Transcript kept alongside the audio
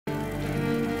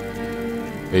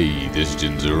Hey, this is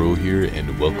Jinzuro here,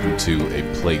 and welcome to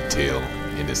A Plague Tale: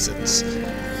 Innocence.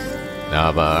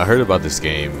 Now, I've heard about this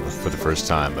game for the first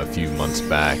time a few months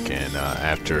back, and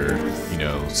after,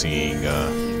 seeing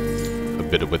a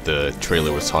bit of what the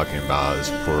trailer was talking about is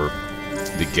for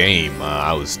the game,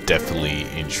 I was definitely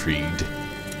intrigued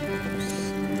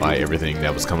by everything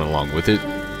that was coming along with it.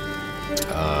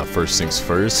 First things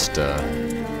first,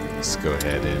 let's go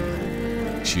ahead and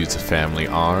choose the family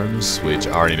arms, which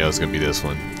I already know is going to be this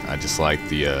one. I just like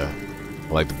the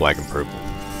black and purple.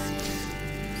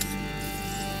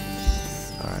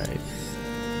 Alright.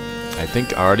 I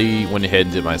think I already went ahead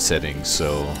and did my settings,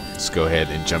 so let's go ahead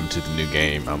and jump to the new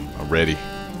game. I'm ready.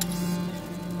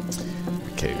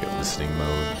 Okay, we got listening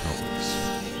mode.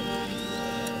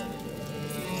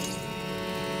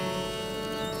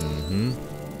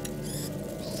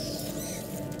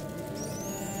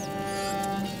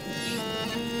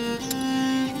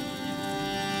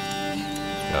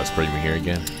 Let's bring me here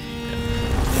again.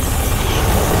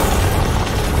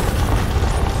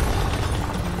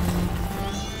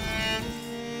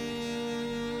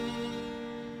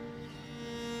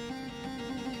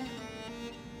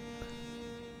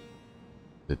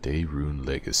 The Day Rune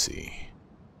Legacy.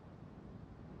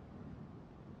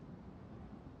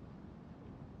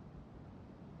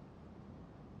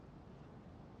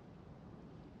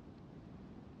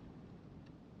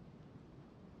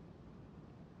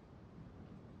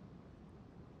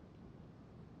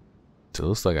 So it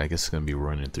looks like I guess it's going to be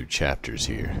running through chapters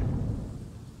here.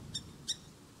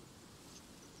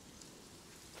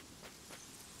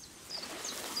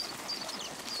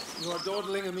 You are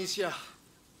dawdling, Amicia.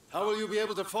 How will you be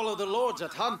able to follow the lords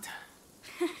at hunt?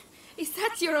 Is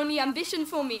that your only ambition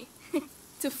for me?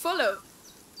 To follow?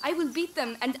 I will beat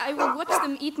them, and I will watch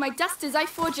them eat my dust as I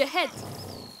forge ahead.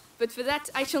 But for that,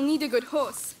 I shall need a good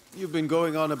horse. You've been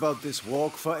going on about this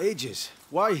walk for ages.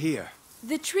 Why here?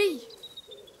 The tree.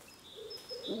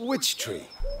 Which tree?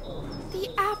 The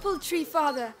apple tree,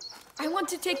 Father. I want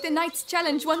to take the Knight's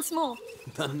challenge once more.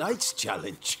 The Knight's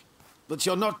challenge? But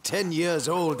you're not 10 years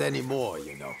old anymore,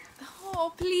 you know.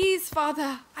 Oh, please,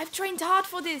 Father. I've trained hard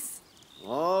for this.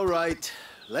 All right,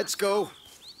 let's go.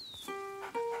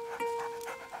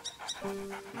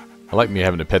 I like me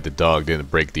having to pet the dog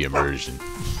didn't break the immersion.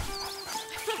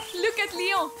 Look at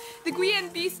Leon. The Guyenne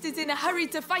beast is in a hurry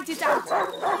to fight it out.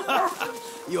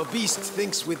 Your beast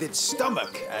thinks with its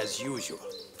stomach, as usual.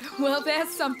 Well, there's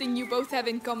something you both have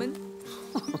in common.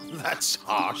 That's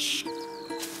harsh.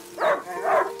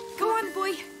 Go on,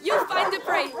 boy. You'll find the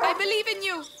prey. I believe in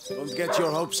you. Don't get your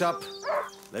hopes up.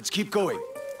 Let's keep going.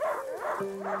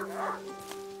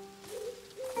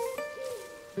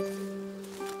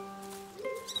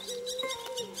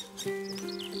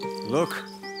 Look.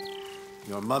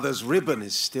 Your mother's ribbon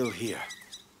is still here.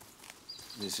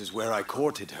 This is where I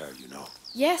courted her, you know.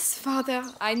 Yes, Father,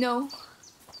 I know.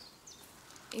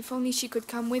 If only she could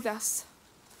come with us.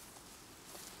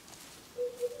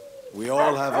 We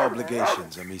all have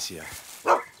obligations, Amicia.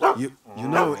 You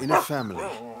know, in a family.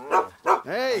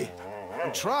 Hey!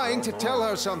 I'm trying to tell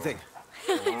her something.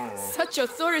 Such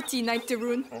authority, Knight de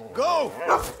Rune. Go!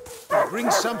 Bring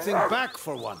something back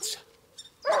for once.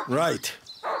 Right.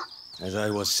 As I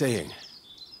was saying,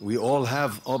 we all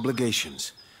have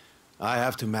obligations. I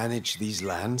have to manage these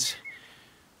lands.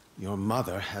 Your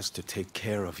mother has to take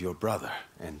care of your brother,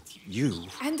 and you...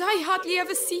 And I hardly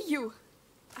ever see you.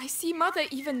 I see Mother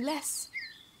even less.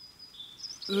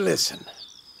 Listen.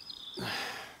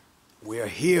 We're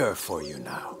here for you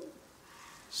now.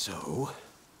 So,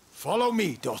 follow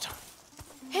me, daughter.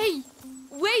 Hey,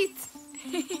 wait!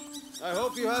 I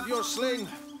hope you have your sling.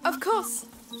 Of course.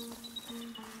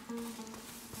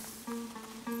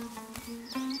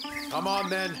 Come on,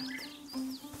 then.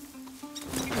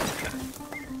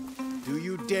 Do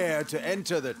you dare to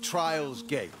enter the Trials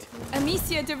Gate?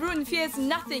 Amicia de Rune fears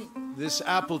nothing. This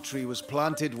apple tree was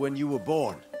planted when you were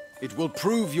born. It will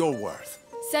prove your worth.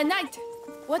 Sir Knight,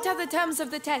 what are the terms of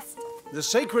the test? The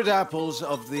sacred apples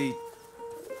of the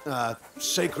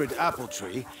sacred apple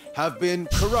tree have been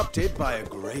corrupted by a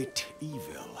great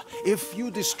evil. If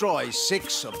you destroy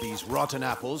 6 of these rotten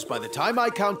apples by the time I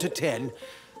count to 10,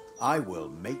 I will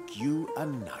make you a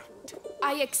knight.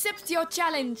 I accept your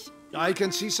challenge. I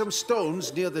can see some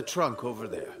stones near the trunk over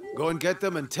there. Go and get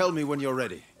them and tell me when you're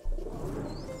ready.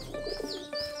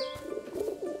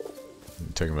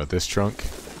 Talking about this trunk?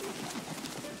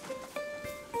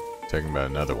 Talking about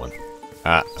another one.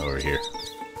 Ah, over here.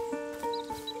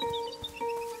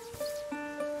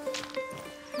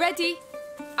 Ready?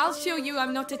 I'll show you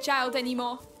I'm not a child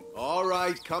anymore. All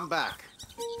right, come back.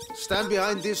 Stand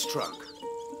behind this trunk.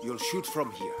 You'll shoot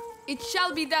from here. It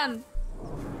shall be done.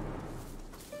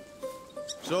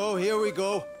 So here we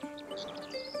go.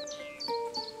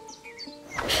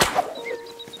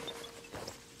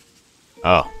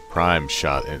 Oh, prime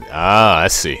shot. I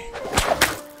see.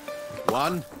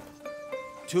 1,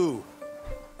 2,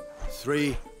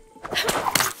 3,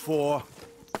 4,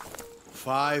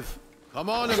 5. Come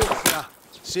on, Amicia.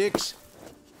 6,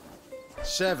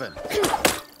 7,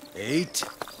 8.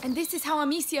 And this is how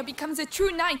Amicia becomes a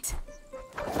true knight.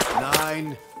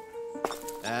 9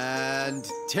 and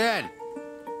 10.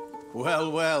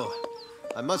 Well, well.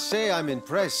 I must say I'm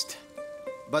impressed.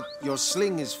 But your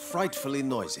sling is frightfully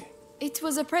noisy. It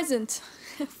was a present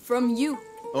from you.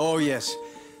 Oh, yes.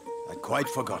 I'd quite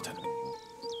forgotten.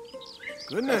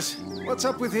 Goodness, what's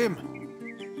up with him?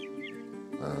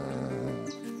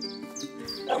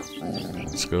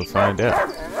 Let's go find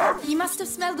out. He must have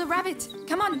smelled the rabbit.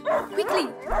 Come on, quickly.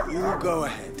 You go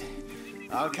ahead.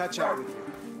 I'll catch up with you.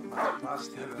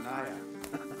 Faster than I am.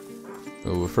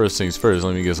 Well, first things first,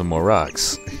 let me get some more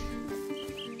rocks.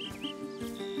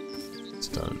 It's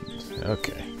done.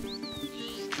 Okay.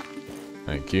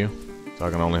 Thank you. So I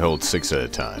can only hold 6 at a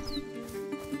time.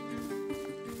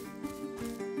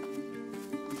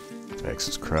 X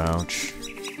is crouch.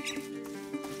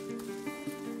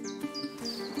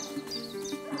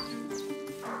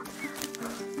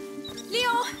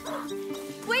 Leo!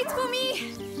 Wait for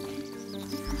me!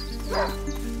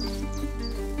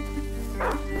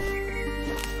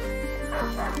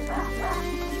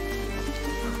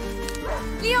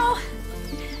 Leo!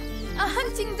 A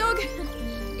hunting dog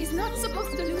is not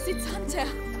supposed to lose its hunter.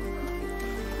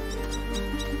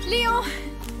 Leo!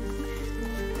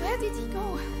 Where did he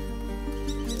go?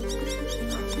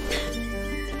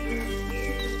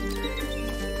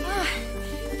 Ah,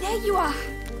 there you are.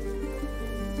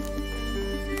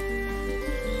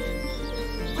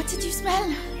 What did you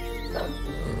smell?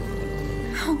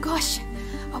 Oh gosh,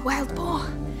 a wild boar.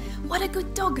 What a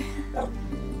good dog.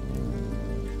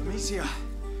 Amicia,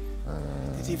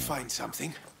 did he find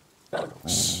something?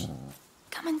 Shh.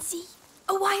 Come and see.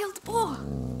 A wild boar.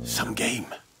 Some game.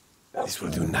 This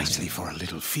will do nicely for a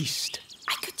little feast.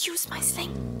 I could use my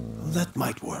sling. That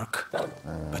might work,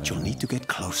 but you'll need to get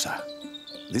closer.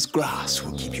 This grass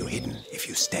will keep you hidden if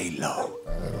you stay low.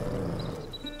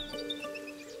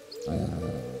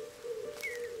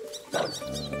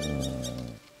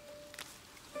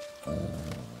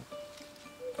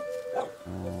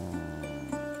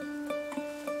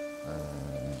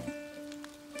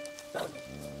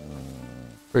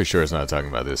 Pretty sure it's not talking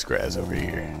about this grass over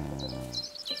here.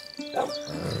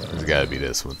 It's gotta be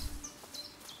this one.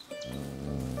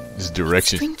 This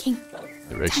direction. Drinking.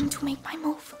 Direction. Time to make my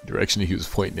move. Direction he was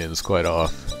pointing in is quite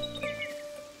off.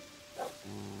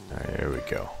 Alright, there we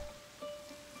go.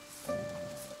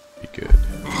 Be good.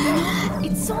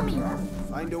 It saw me.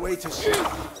 Find a way to shoot. You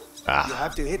Ah,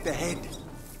 have to hit the head.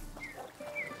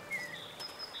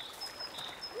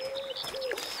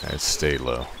 alright, stay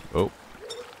low. Oh,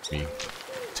 me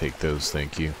take those,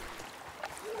 thank you.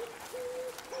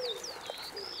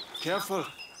 Careful.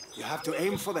 You have to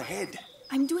aim for the head.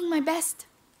 I'm doing my best.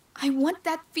 I want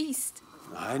that feast.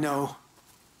 I know.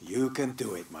 You can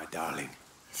do it, my darling.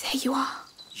 There you are.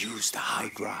 Use the high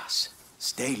grass.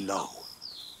 Stay low.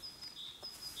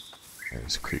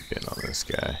 Let's creep in on this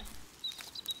guy.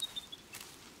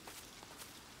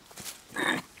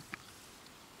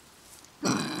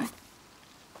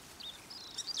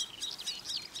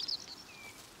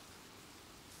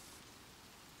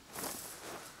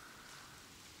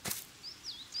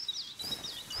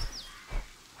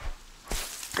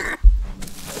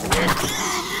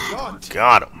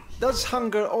 Got him. Does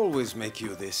hunger always make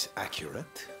you this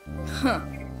accurate? Huh.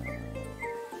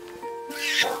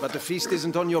 But the feast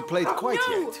isn't on your plate quite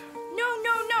yet. No.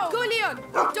 Go, Leon.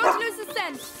 Don't lose the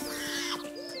scent.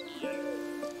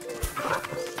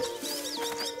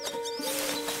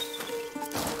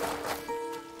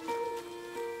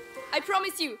 I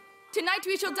promise you, tonight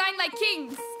we shall dine like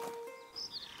kings.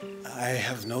 I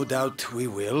have no doubt we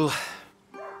will.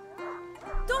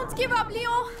 Don't give up,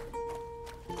 Leon.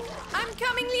 I'm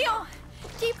coming, Leon.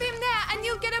 Keep him there and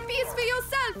you'll get a piece for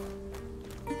yourself.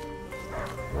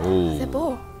 Oh. The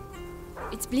boar.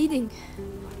 It's bleeding.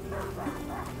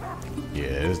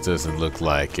 Yeah, this doesn't look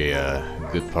like a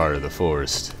good part of the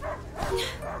forest.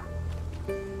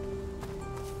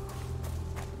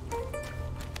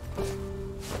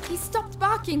 He stopped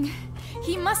barking.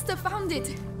 He must have found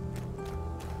it.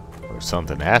 Or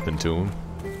something happened to him.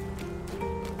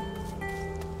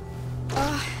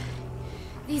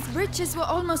 These bridges were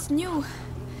almost new.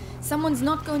 Someone's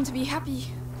not going to be happy.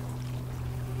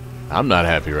 I'm not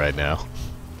happy right now.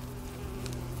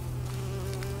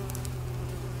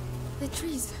 The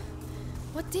trees.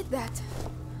 What did that?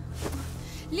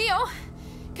 Leo,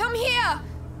 come here!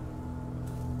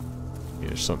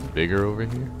 There's something bigger over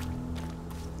here.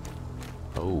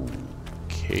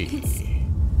 Okay.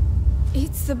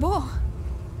 It's the boar.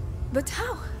 But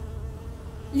how?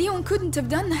 Leon couldn't have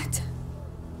done that.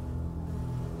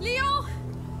 Leo!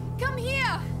 Come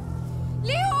here!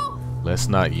 Leo! Let's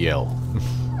not yell.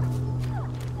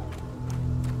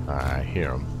 I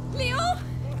hear him. Leo!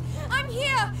 I'm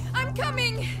here! I'm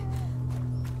coming!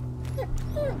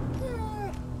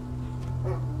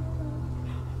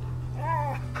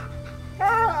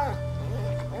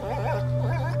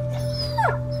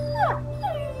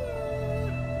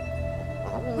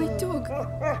 My dog.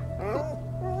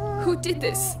 Who did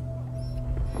this?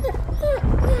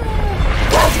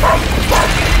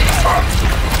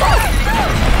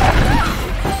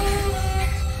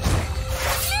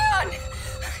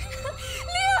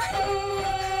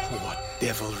 What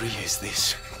devilry is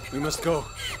this? We must go.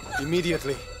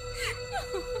 Immediately.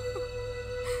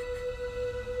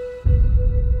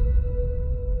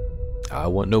 I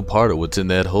want no part of what's in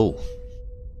that hole.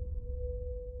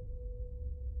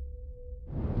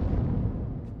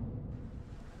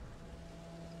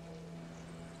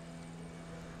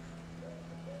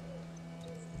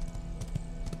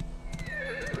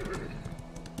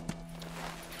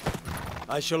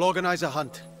 I shall organize a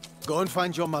hunt. Go and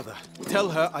find your mother. Tell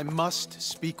her I must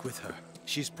speak with her.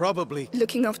 She's probably...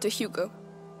 Looking after Hugo.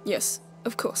 Yes,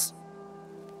 of course.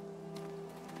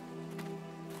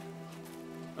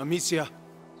 Amicia.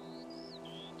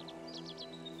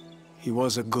 He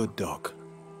was a good dog.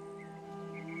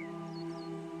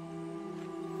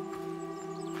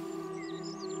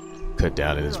 Cut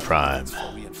down in his prime.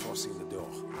 Reinforcing the door.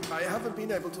 I haven't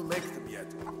been able to make them yet.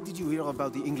 Did you hear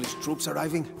about the English troops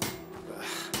arriving?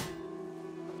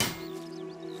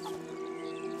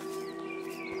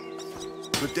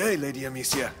 Good day, Lady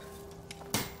Amicia.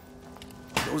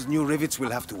 Those new rivets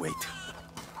will have to wait.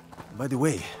 By the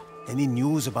way, any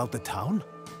news about the town?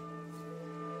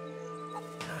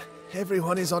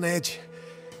 Everyone is on edge.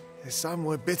 Some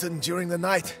were bitten during the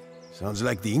night. Sounds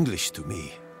like the English to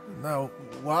me. Now,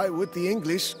 why would the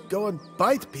English go and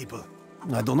bite people?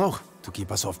 I don't know. To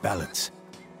keep us off balance.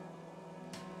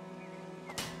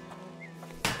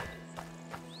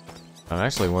 I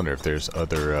actually wonder if there's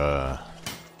other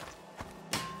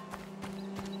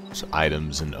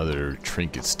items and other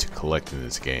trinkets to collect in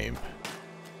this game.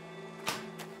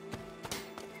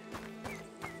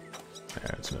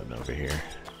 There's nothing over here.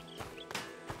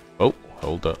 Oh,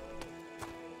 hold up.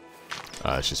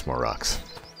 It's just more rocks.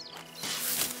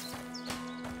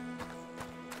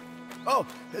 Oh,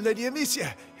 Lady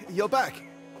Amicia, you're back.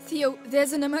 Theo,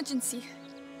 there's an emergency.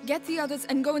 Get the others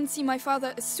and go and see my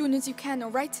father as soon as you can, all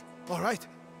right? All right.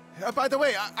 By the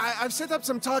way, I've set up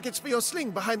some targets for your sling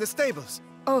behind the stables.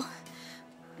 Oh,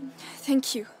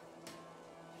 thank you.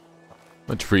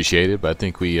 Much appreciated, but I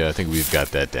think we've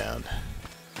got that down.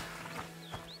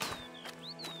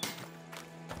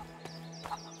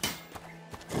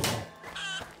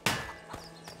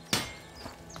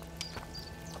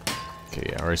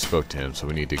 Okay, I already spoke to him, so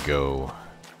we need to go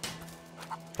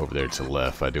over there to the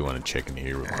left. I do want to check in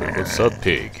here real quick. What's up,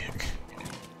 pig?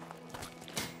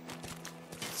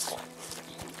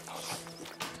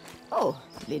 Oh,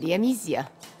 Lady Amicia,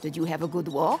 did you have a good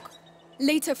walk?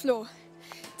 Later, Flo.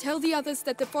 Tell the others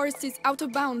that the forest is out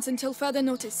of bounds until further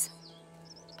notice.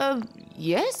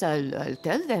 Yes, I'll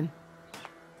tell them.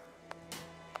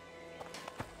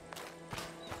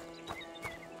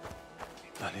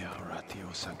 Dalia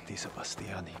Oratio Sancti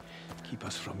Sebastiani, keep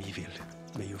us from evil.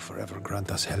 May you forever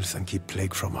grant us health and keep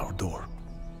plague from our door.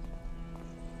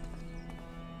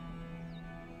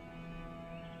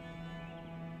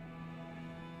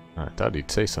 I thought he'd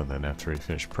say something after he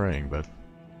finished praying, but...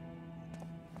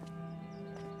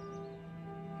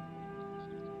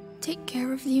 Take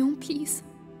care of Leon, please.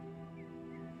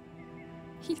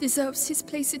 He deserves his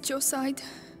place at your side,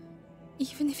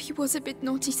 even if he was a bit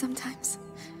naughty sometimes.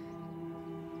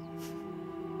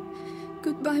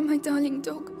 Goodbye, my darling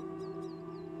dog.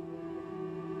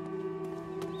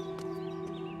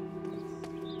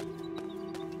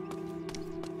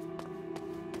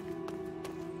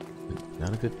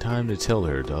 Not a good time to tell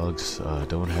her dogs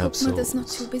don't have souls. Mother's not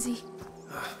too busy.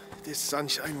 This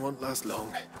sunshine won't last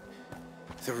long.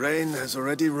 The rain has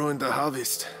already ruined the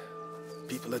harvest.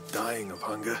 People are dying of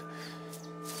hunger.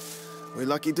 We're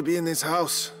lucky to be in this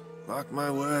house. Mark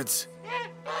my words.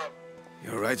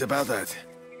 You're right about that.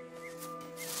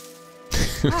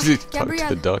 Did he talk to Gabrielle,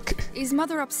 the duck? is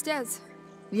Mother upstairs?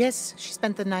 Yes, she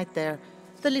spent the night there.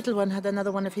 The little one had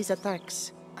another one of his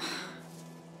attacks.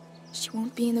 She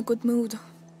won't be in a good mood.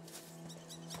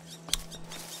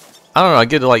 I don't know, I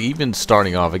get like, even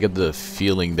starting off, I get the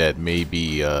feeling that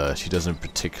maybe she doesn't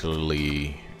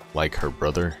particularly like her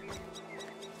brother.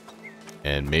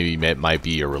 And maybe it might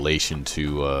be a relation to,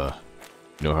 you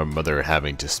know, her mother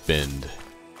having to spend,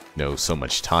 you know, so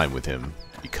much time with him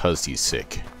because he's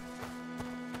sick.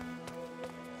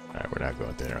 Alright, we're not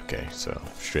going there. Okay, so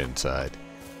straight inside.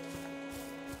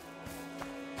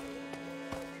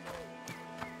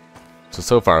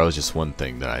 So far it was just one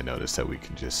thing that I noticed that we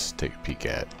can just take a peek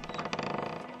at.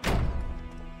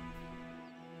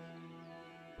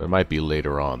 But it might be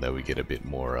later on that we get a bit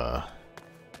more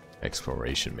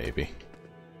exploration, maybe.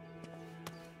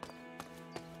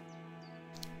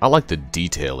 I like the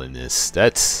detail in this.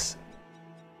 There's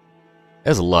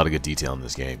a lot of good detail in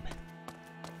this game.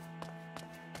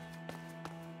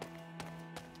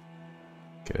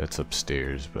 Okay, that's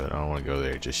upstairs, but I don't want to go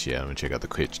there just yet. I'm gonna check out the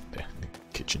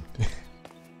kitchen.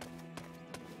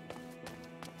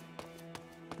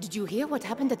 Did you hear what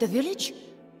happened at the village?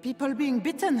 People being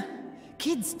bitten.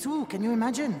 Kids too, can you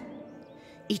imagine?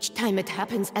 Each time it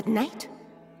happens at night?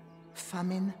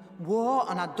 Famine, war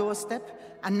on our doorstep,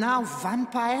 and now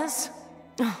vampires?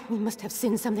 Oh, we must have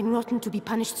sinned something rotten to be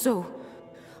punished so.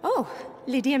 Oh,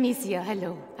 Lady Amicia,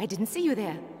 hello. I didn't see you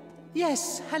there.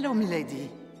 Yes, hello,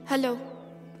 milady. Hello.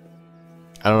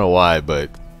 I don't know why, but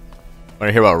when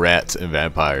I hear about rats and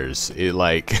vampires, it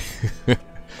like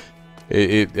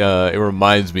it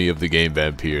reminds me of the game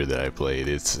Vampire that I played.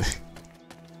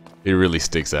 It really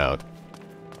sticks out.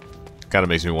 Kind of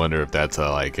makes me wonder if that's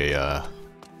like a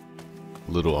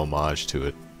little homage to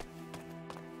it.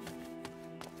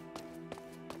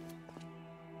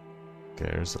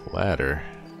 Okay, there's a ladder.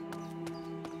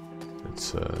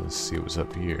 Let's see what's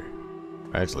up here.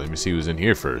 Actually, let me see who's in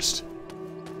here first.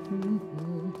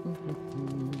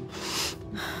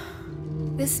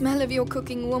 The smell of your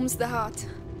cooking warms the heart.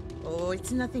 Oh,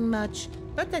 it's nothing much,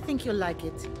 but I think you'll like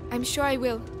it. I'm sure I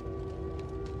will.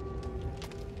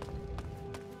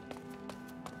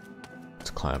 Let's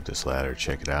climb up this ladder,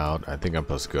 check it out. I think I'm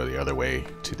supposed to go the other way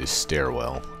to this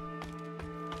stairwell.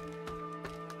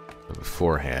 But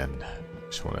beforehand,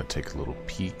 just want to take a little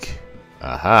peek.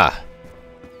 Aha!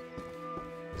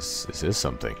 This is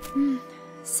something.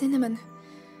 Cinnamon.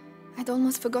 I'd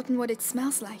almost forgotten what it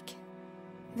smells like.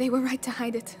 They were right to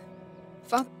hide it.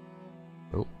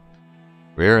 Oh.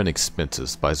 Rare and expensive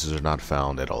spices are not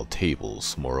found at all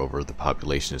tables. Moreover, the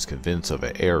population is convinced of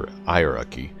a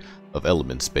hierarchy of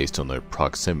elements based on their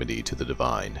proximity to the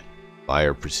divine.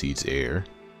 Fire precedes air,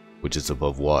 which is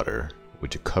above water,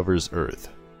 which covers earth.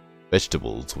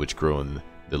 Vegetables, which grow in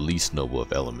the least noble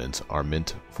of elements, are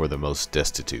meant for the most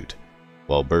destitute,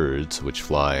 while birds, which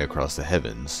fly across the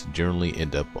heavens, generally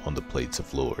end up on the plates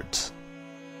of lords.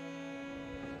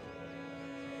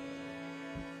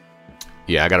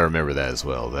 Yeah, I gotta remember that as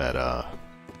well, that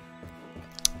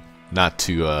not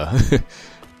to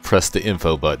press the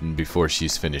info button before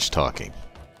she's finished talking.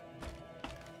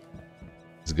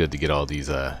 It's good to get all these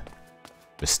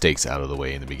mistakes out of the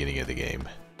way in the beginning of the game.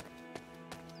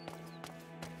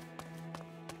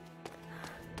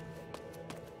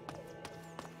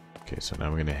 Okay, so now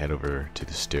we're gonna head over to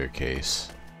the staircase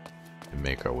and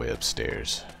make our way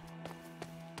upstairs.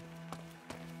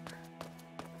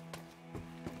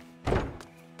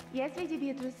 Yes, Lady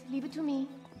Beatrice, leave it to me.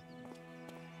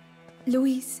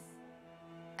 Louise,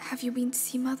 have you been to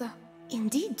see Mother?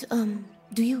 Indeed,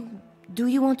 do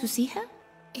you want to see her?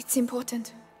 It's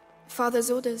important.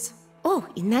 Father's orders. Oh,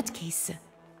 in that case,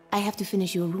 I have to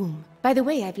finish your room. By the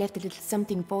way, I've left a little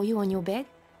something for you on your bed.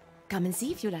 Come and see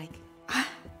if you like. Ah,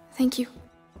 thank you.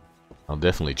 I'll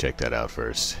definitely check that out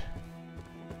first.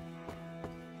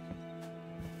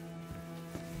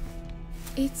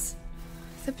 It's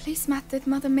the placemat that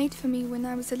Mother made for me when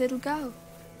I was a little girl.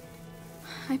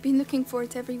 I've been looking for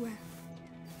it everywhere.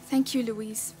 Thank you,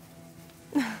 Louise.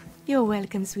 You're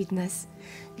welcome, sweetness.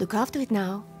 Look after it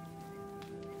now.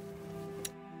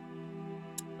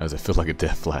 As I feel like a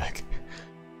death flag.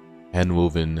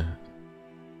 Handwoven,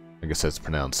 I guess that's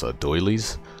pronounced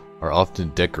doilies, are often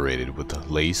decorated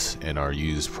with lace and are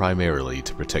used primarily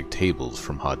to protect tables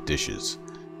from hot dishes.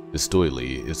 This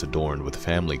doily is adorned with a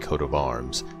family coat of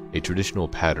arms, a traditional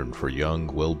pattern for young,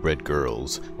 well-bred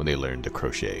girls when they learn to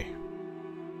crochet.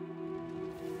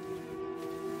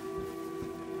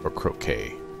 Or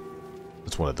croquet.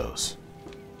 It's one of those.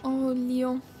 Oh,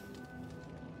 Leon.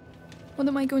 What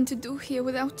am I going to do here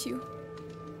without you?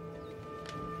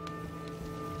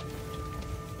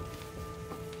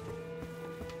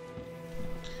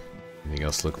 Anything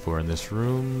else to look for in this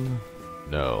room?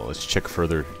 No. Let's check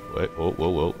further. Wait, whoa, whoa,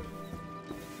 whoa.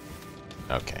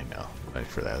 Okay, no. Ready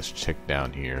for that. Let's check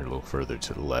down here a little further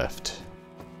to the left.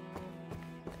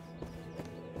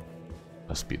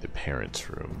 Must be the parents'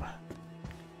 room.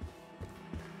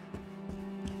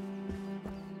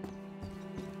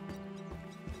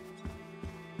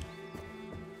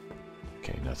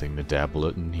 Okay, nothing to dabble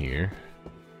it in here.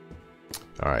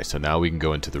 Alright, so now we can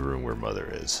go into the room where Mother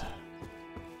is.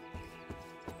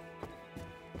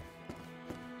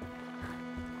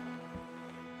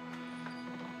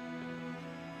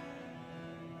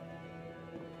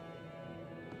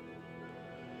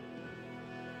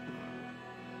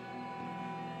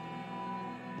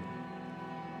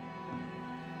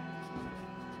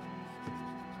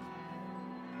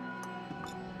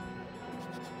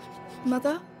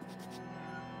 Mother?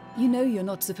 You know you're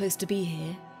not supposed to be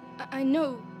here. I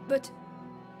know, but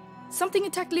something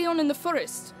attacked Leon in the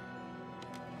forest.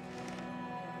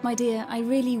 My dear, I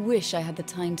really wish I had the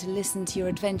time to listen to your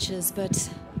adventures, but...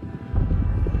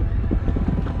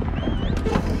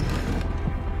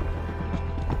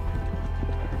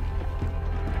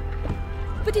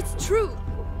 But it's true.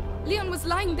 Leon was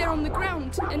lying there on the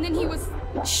ground, and then he was...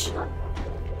 Shh!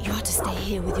 You are to stay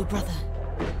here with your brother.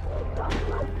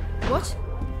 What?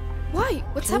 Why?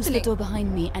 What's Close happening? the door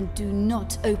behind me and do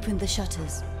not open the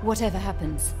shutters, whatever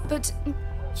happens. But...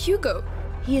 Hugo...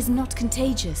 He is not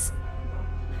contagious.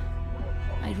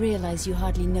 I realize you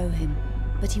hardly know him,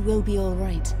 but he will be all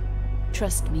right.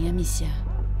 Trust me, Amicia.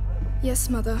 Yes,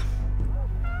 Mother.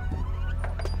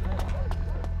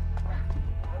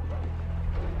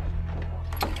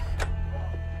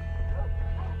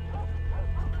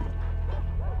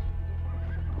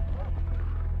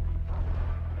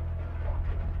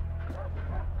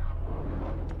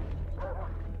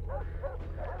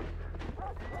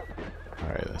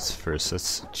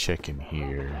 Let's check in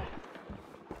here.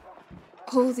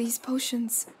 All these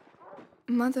potions.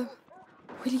 Mother,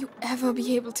 will you ever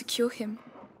be able to cure him?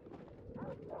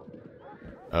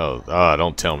 Oh,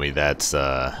 don't tell me that's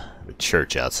the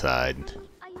church outside.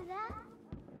 Are you there?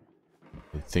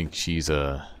 I think she's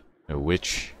a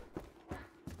witch.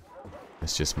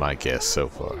 That's just my guess so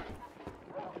far.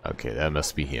 Okay, that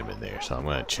must be him in there, so I'm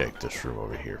gonna check this room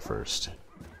over here first.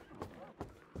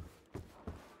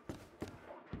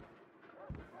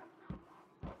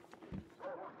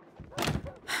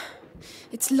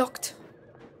 It's locked.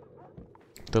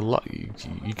 The lock,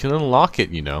 you can unlock it,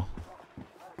 you know.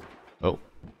 Oh,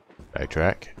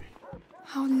 backtrack.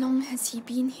 How long has he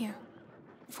been here?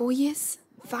 4 years?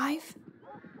 5?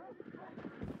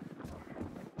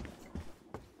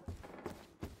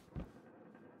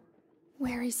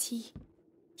 Where is he?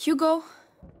 Hugo?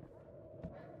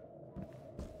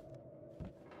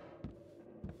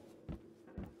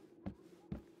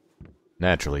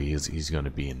 Naturally, he's going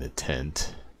to be in the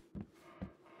tent.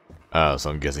 Oh, so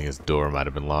I'm guessing his door might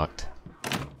have been locked.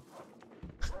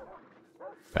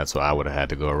 That's why I would have had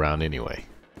to go around anyway.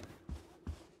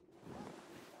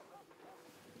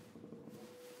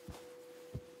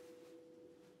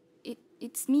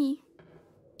 It's me.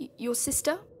 Your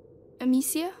sister?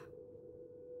 Amicia?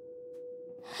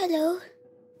 Hello.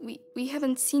 We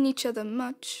haven't seen each other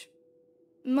much.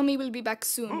 Mummy will be back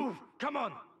soon. Move! Come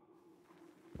on!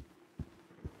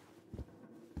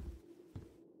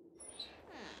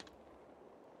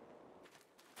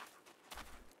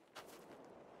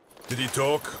 Did he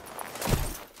talk?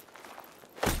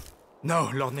 No,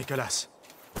 Lord Nicholas.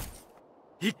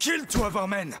 He killed 2 of our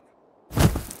men!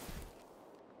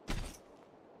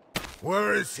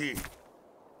 Where is he?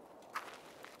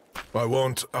 I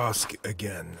won't ask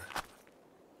again.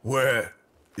 Where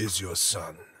is your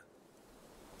son?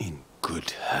 In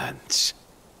good hands.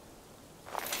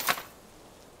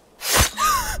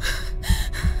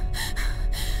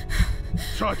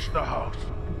 Search the house.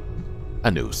 I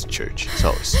knew it was the church. It's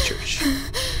always the church.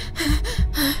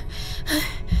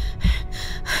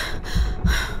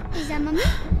 Is that Mommy?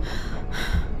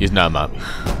 He's not mommy.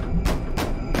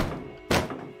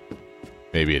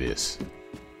 Maybe it is.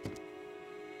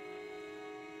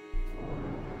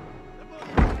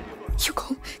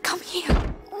 Hugo, come here.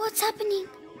 What's happening?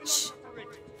 Shh.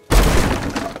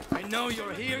 I know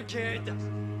you're here, kid.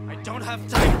 I don't have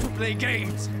time to play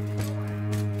games.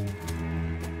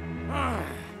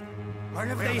 Where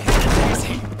have they hidden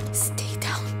Daisy? Stay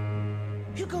down.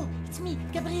 Hugo, it's me,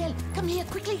 Gabrielle. Come here,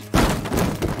 quickly.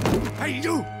 Hey,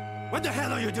 you! What the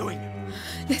hell are you doing?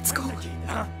 Let's go. Kid,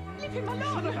 huh? Leave him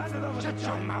alone. Shut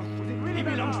your mouth. He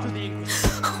belongs to the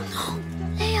Inquisition. Oh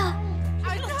Leia!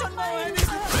 I don't know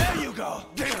anything. There you go.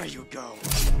 There you go.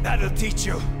 That'll teach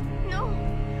you.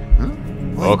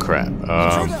 Oh crap.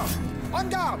 On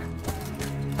guard.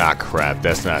 Ah crap.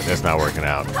 That's not working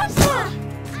out.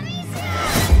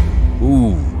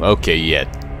 Ooh. Okay. Yeah.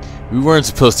 We weren't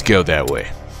supposed to go that way.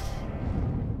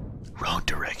 Wrong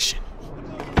direction.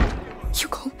 no.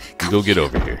 go get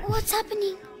over here. What's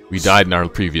happening? We died in our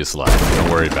previous life. Don't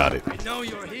worry about it. I know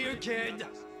you're here, kid.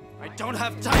 I don't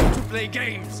have time to play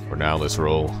games. For now, let's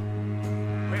roll.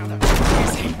 Where the f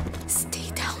is he? Stay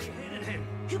down.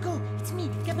 Hugo, it's me,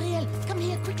 Gabrielle. Come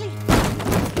here, quickly.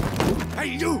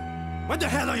 Hey, you! What the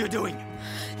hell are you doing?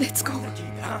 Let's go. The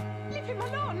kid, huh? Leave him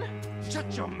alone.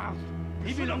 Shut your mouth.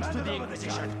 He belongs to the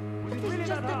Inquisition. He's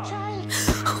just a child.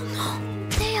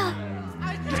 There.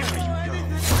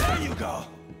 There you go.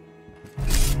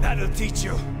 That'll teach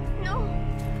you. No.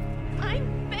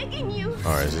 I'm begging you.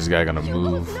 Alright, is this guy gonna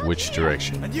move which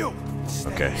direction? And you.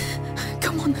 Okay.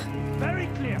 Come on. Very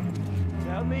clear.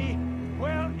 Tell me,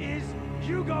 where is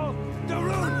Hugo the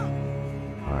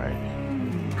Rune? Alright.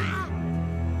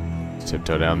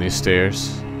 Tiptoe down these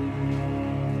stairs.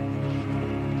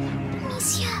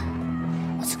 Amicia.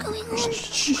 What's going on?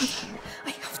 Mother. I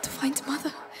have to find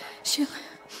Mother.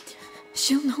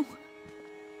 She'll know.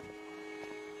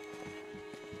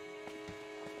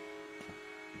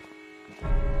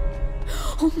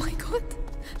 Oh my god.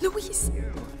 Louise.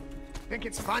 Think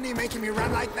it's funny making me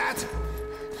run like that?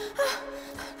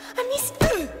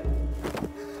 Amicia.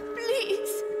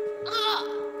 Please.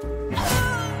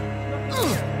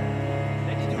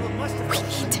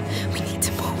 We need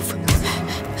to move.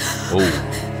 Oh.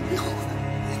 No,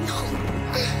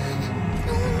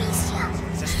 Amicia.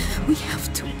 We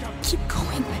have to keep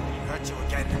going. Hurt you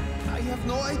again. I have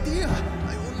no idea.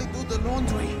 I only do the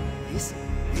laundry. This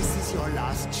is your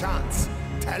last chance.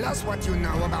 Tell us what you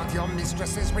know about your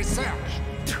mistress's research.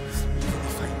 If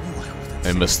I knew, I wouldn't.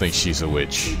 They must think she's a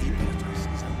witch.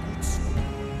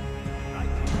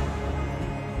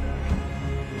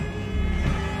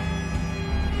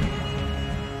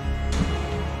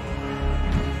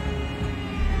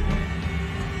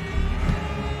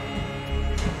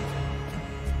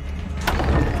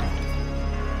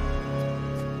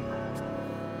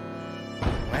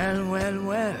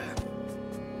 Well.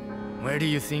 Where do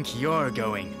you think you're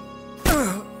going?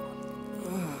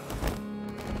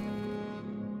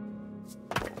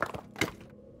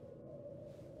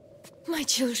 My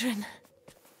children.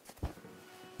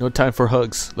 No time for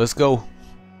hugs. Let's go.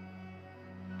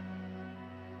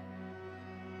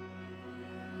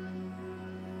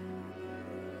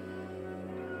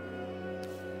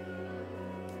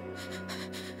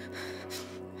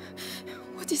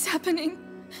 What is happening?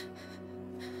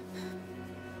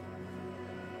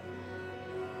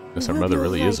 Guess our mother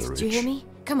really is a Do you hear witch. me?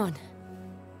 Come on.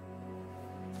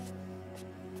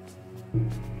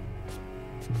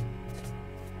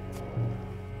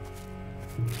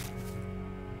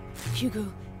 Hugo,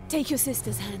 take your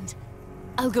sister's hand.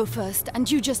 I'll go first, and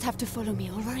you just have to follow me,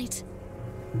 all right?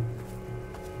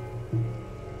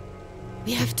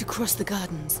 We have to cross the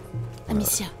gardens.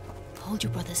 Amicia, hold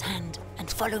your brother's hand and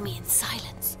follow me in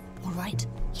silence, all right?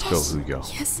 Let's go, Hugo.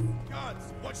 Yes.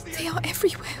 They are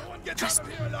everywhere. Trust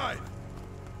me.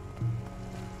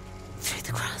 Through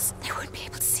the grass, they won't be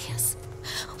able to see us.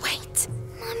 Wait.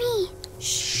 Mommy.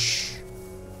 Shh.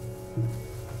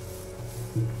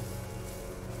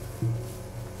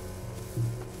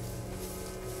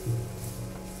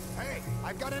 Hey,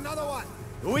 I've got another one.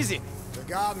 Who is it? The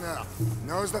gardener.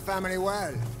 Knows the family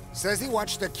well. Says he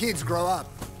watched the kids grow up.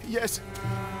 Yes,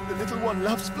 the little one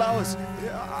loves flowers.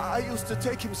 I used to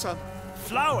take him some.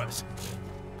 Flowers.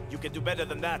 You can do better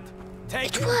than that.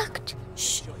 Take It worked.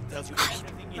 Shh. tells you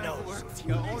everything he knows.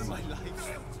 Here all my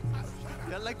life.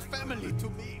 They're like family to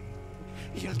me.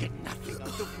 You'll get nothing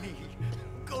out of me.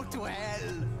 Go to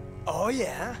hell. Oh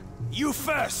yeah? You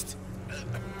first!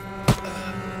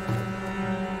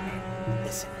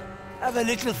 Listen, have a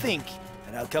little think,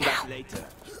 and I'll come back later.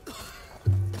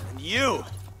 And you!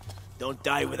 Don't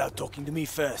die without talking to me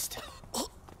first.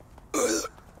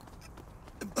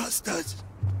 Bastards.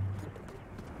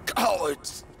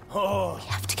 Cowards. Oh, We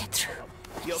have to get through.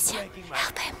 you're Amicia, breaking my...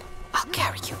 help him. I'll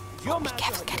carry you. Your Be master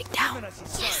careful has getting given down. us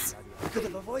his Yes. son. We could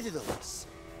have avoided all this.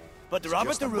 But Robert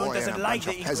Just the a Rune boy and doesn't a like bunch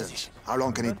the of peasants. Inquisition. How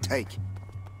long can it take?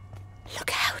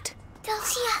 Look out. They'll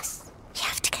see us. We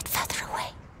have to get further away.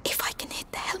 If I can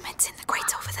hit the helmets in the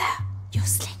crates over there, your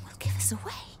sling will give us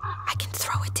away. I can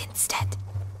throw it instead.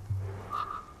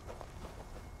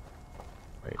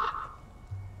 Wait.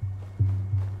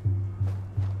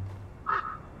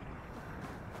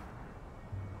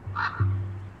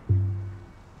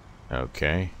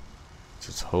 Okay.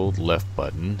 Just hold left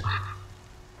button.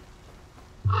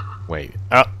 Wait.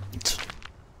 Up.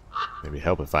 Maybe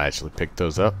help if I actually pick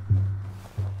those up.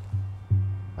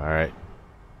 Alright.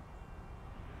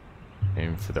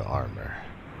 Aim for the armor.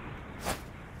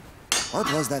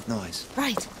 What was that noise?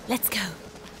 Right, let's go.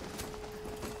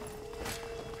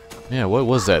 Yeah, what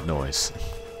was that noise?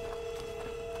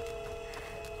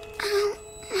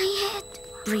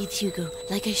 Breathe, Hugo,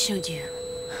 like I showed you.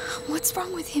 What's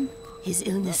wrong with him? His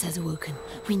illness has awoken.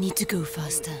 We need to go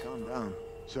faster. Calm down.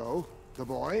 So, the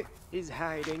boy? He's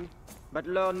hiding, but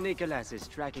Lord Nicholas is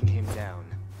tracking him down.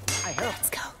 I hope. Let's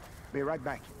go. Be right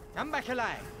back. Come back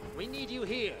alive. We need you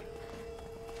here.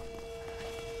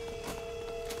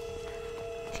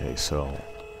 Okay, so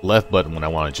left button when I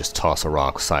want to just toss a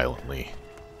rock silently.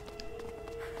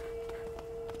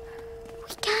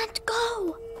 We can't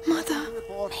go. Mother.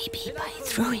 Maybe by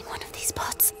throwing one of these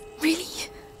pots. Really?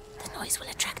 The noise will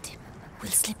attract him.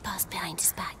 We'll slip past behind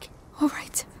his back. All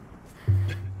right.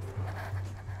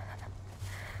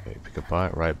 Okay, pick a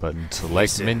pot, right button,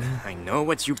 select menu. I know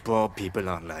what you poor people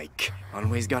are like.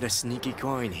 Always got a sneaky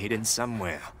coin hidden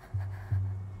somewhere.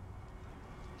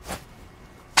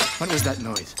 What was that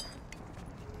noise?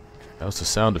 That was the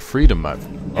sound of freedom.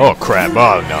 Oh crap!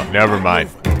 Oh no, never mind.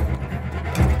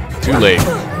 Too late.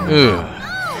 Ugh.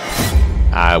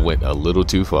 I went a little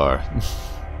too far.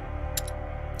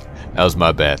 That was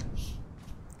my bad.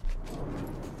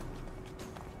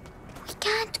 We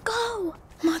can't go.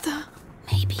 Mother.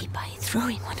 Maybe by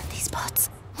throwing one of these pots.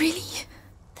 Really?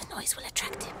 The noise will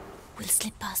attract him. We'll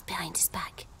slip past behind his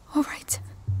back. All right.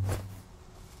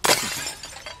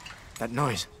 That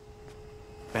noise.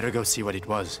 Better go see what it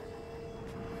was.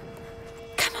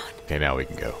 Come on. Okay, now we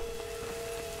can go.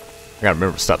 I gotta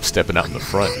remember to stop stepping out in the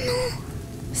front.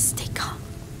 Stay calm.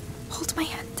 Hold my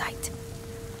hand tight.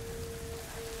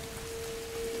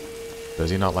 Does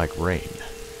he not like rain?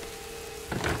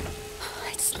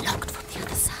 It's locked from the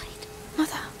other side.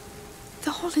 Mother,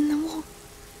 the hole in the wall.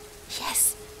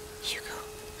 Yes, Hugo,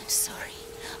 I'm sorry.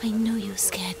 I know you're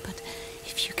scared, but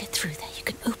if you get through there, you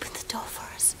can open the door for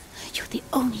us. You're the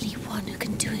only one who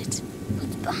can do it.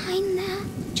 What's behind there?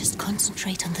 Just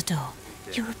concentrate on the door.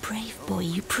 You're a brave boy.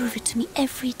 You prove it to me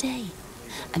every day.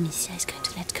 Amicia is going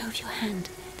to let go of your hand.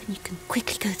 Then you can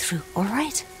quickly go through, all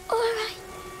right? All right.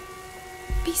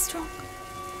 Be strong.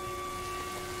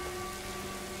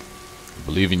 I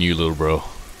believe in you, little bro.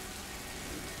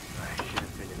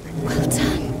 Well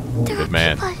done. There Good are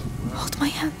man. people. Hold my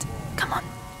hand. Come on.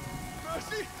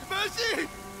 Mercy! Mercy!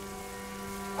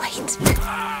 Wait.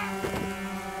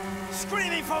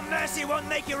 Screaming for mercy won't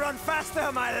make you run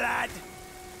faster, my lad!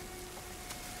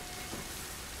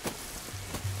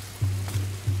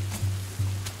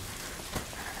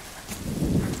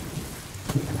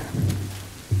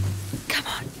 Come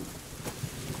on.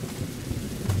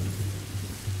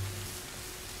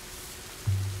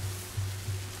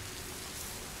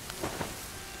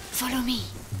 Follow me.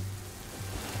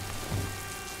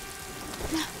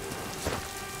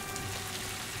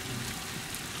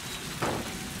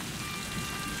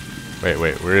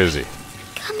 Wait, where is he?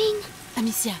 Coming.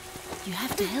 Amicia, you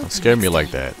have to help Don't scare me next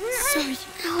like time. that. Sorry.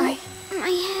 Ow, my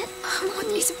head. What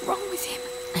is wrong with him?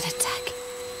 An attack.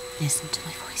 Listen to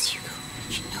my voice, Hugo.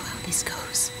 You know how this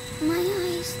goes. My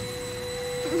eyes.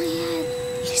 My head.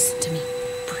 Listen to me.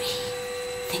 Breathe.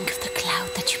 Think of the cloud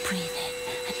that you breathe in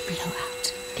and blow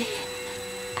out. In,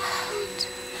 out.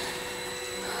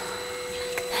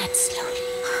 Like that, slowly.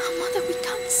 Mother, we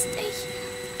can't stay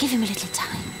here. Give him a little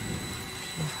time.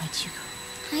 Are you alright, Hugo?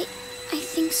 I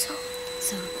think so.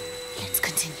 So, let's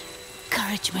continue.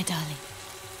 Courage, my darling.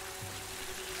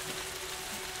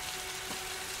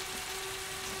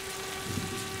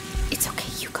 It's okay,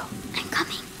 Hugo. I'm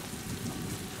coming.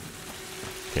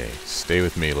 Okay, stay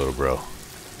with me, little bro.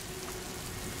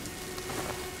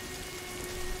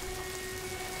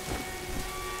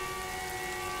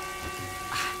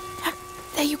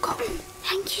 There you go.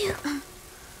 Thank you.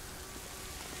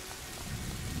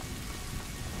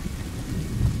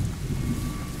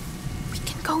 We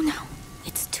can go now.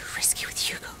 It's too risky with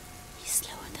Hugo. He's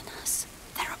slower than us.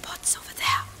 There are pots over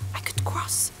there. I could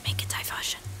cross, make a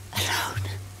diversion. Alone?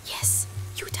 Yes,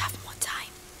 you'd have more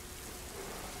time.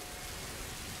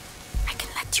 I can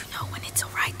let you know when it's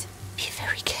alright. Be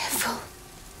very careful.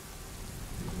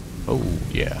 Oh,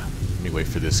 yeah. Let me wait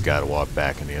for this guy to walk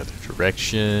back in the other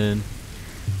direction.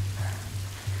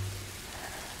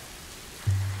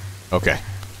 Okay.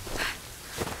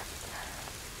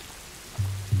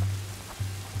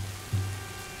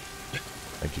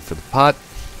 Thank you for the pot.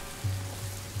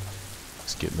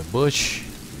 Let's get in the bush.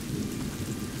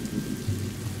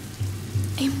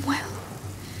 Aim well.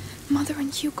 Mother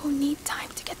and Hugo need time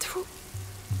to get through.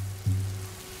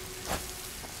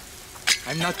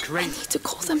 I'm not I crazy. need to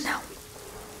call them now.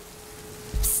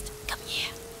 Psst, come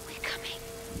here. We're coming.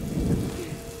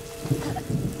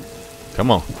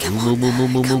 Come on. Come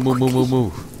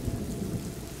Move.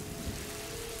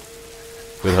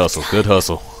 Good hustle, good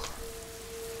hustle.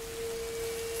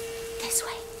 This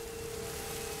way.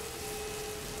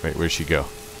 Wait, where'd she go?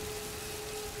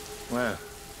 Well,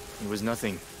 it was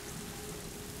nothing.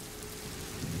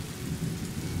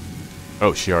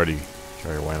 Oh, she already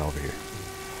went over here.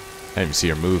 I didn't even see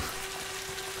her move.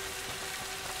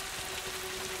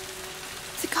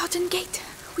 The garden gate.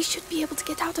 We should be able to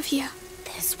get out of here.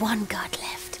 There's one guard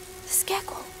left. The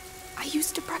scarecrow. I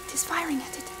used to practice firing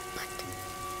at it. But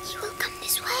he will come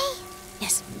this way.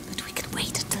 Yes, but we can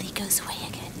wait until he goes away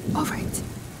again. All right.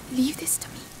 Leave this to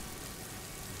me.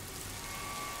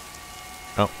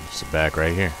 Oh, it's a bag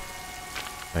right here.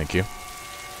 Thank you.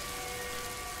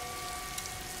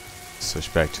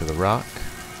 Switch back to the rock.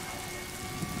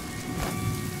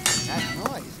 That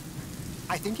noise.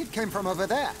 I think it came from over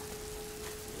there.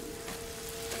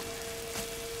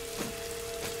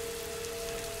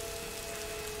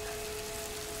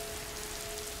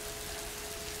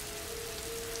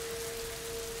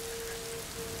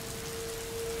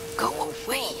 Go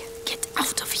away. Get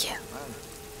out of here.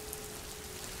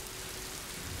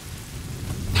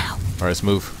 Now. Alright, let's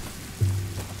move.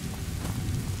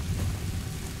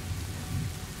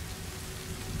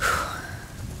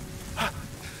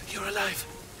 You're alive.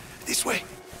 This way.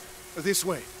 This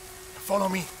way. Follow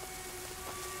me.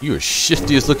 You are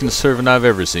shiftiest looking servant I've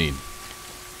ever seen.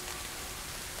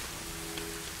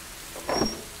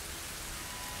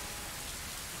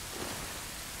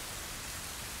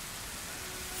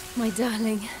 My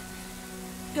darling.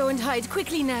 Go and hide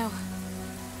quickly now.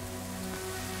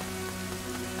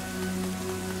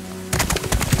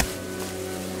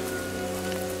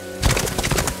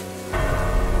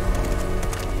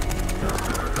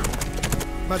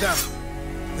 Madame,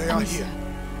 they are Amicia, here.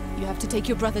 you have to take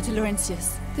your brother to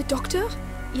Laurentius. The doctor?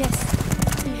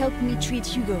 Yes, he helped me treat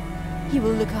Hugo. He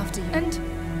will look after you. And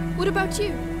what about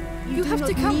you? You have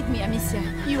to come. You need me, Amicia.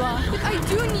 You are. But I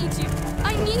do need you.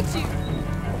 I need you.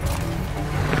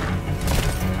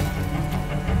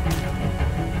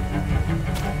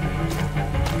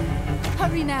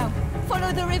 Hurry now.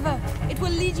 Follow the river. It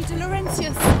will lead you to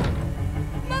Laurentius.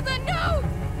 Mother, no!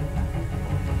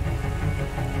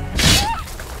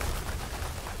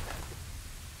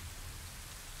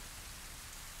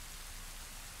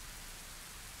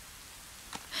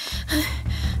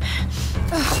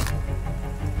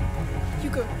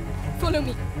 Hugo, follow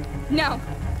me. Now.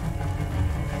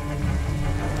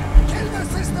 Kill the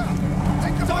sister!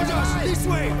 Take the Soldiers, this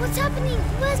way! What's happening?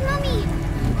 Where's Mommy?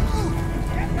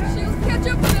 She'll catch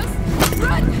up with us.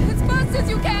 Run as fast as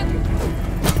you can.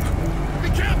 Be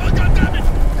careful, goddammit!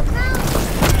 The ground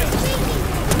is shaking.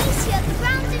 Amicia, the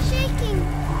ground is shaking.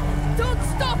 Don't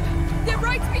stop. They're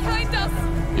right behind us.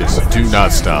 Yes, do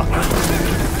not stop.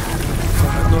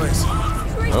 Noise.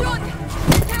 Straight Oh. on.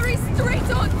 Carry straight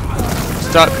on.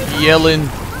 Stop yelling.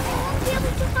 Mommy won't be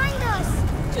able to find us.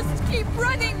 Just keep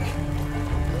running.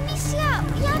 Amicia,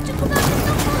 we have to go back and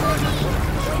look for Mommy.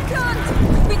 We can't.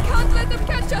 We can't let them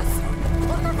catch us.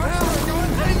 Are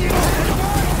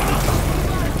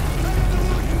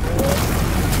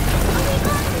we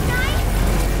going to die?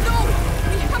 No,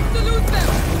 we have to lose them.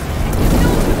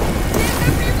 No, they're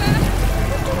everywhere.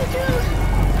 What do we do?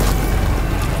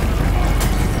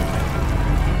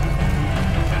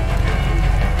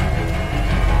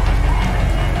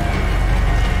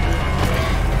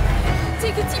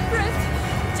 Take a deep breath.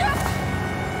 Jump.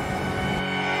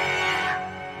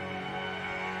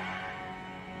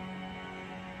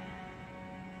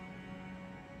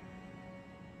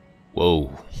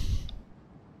 Whoa.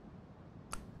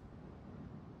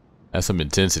 That's some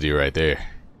intensity right there.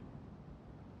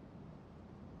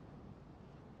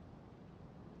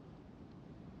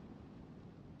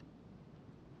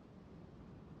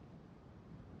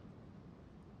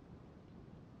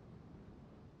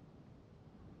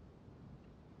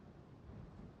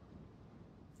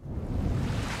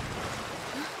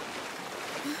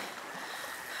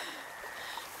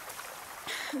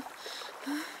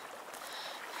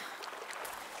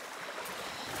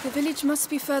 The village must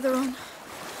be further on.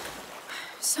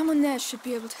 Someone there should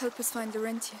be able to help us find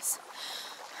Laurentius.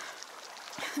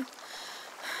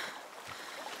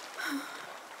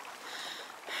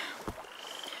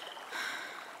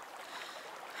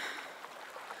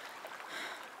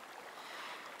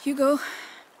 Hugo.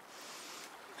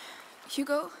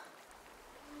 Hugo?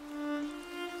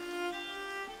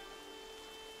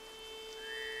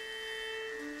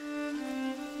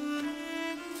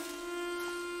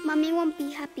 Mommy won't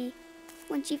be happy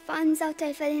when she finds out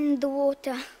I fell in the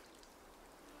water.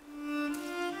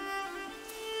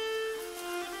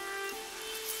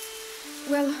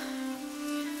 Well,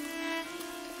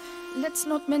 let's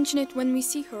not mention it when we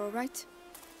see her, all right?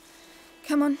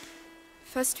 Come on.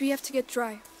 First we have to get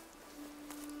dry.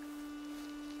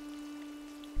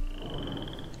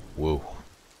 Whoa.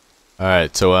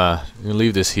 Alright, so I'm gonna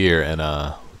leave this here, and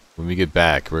when we get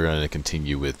back, we're gonna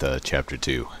continue with chapter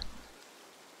 2.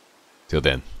 Till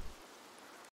then.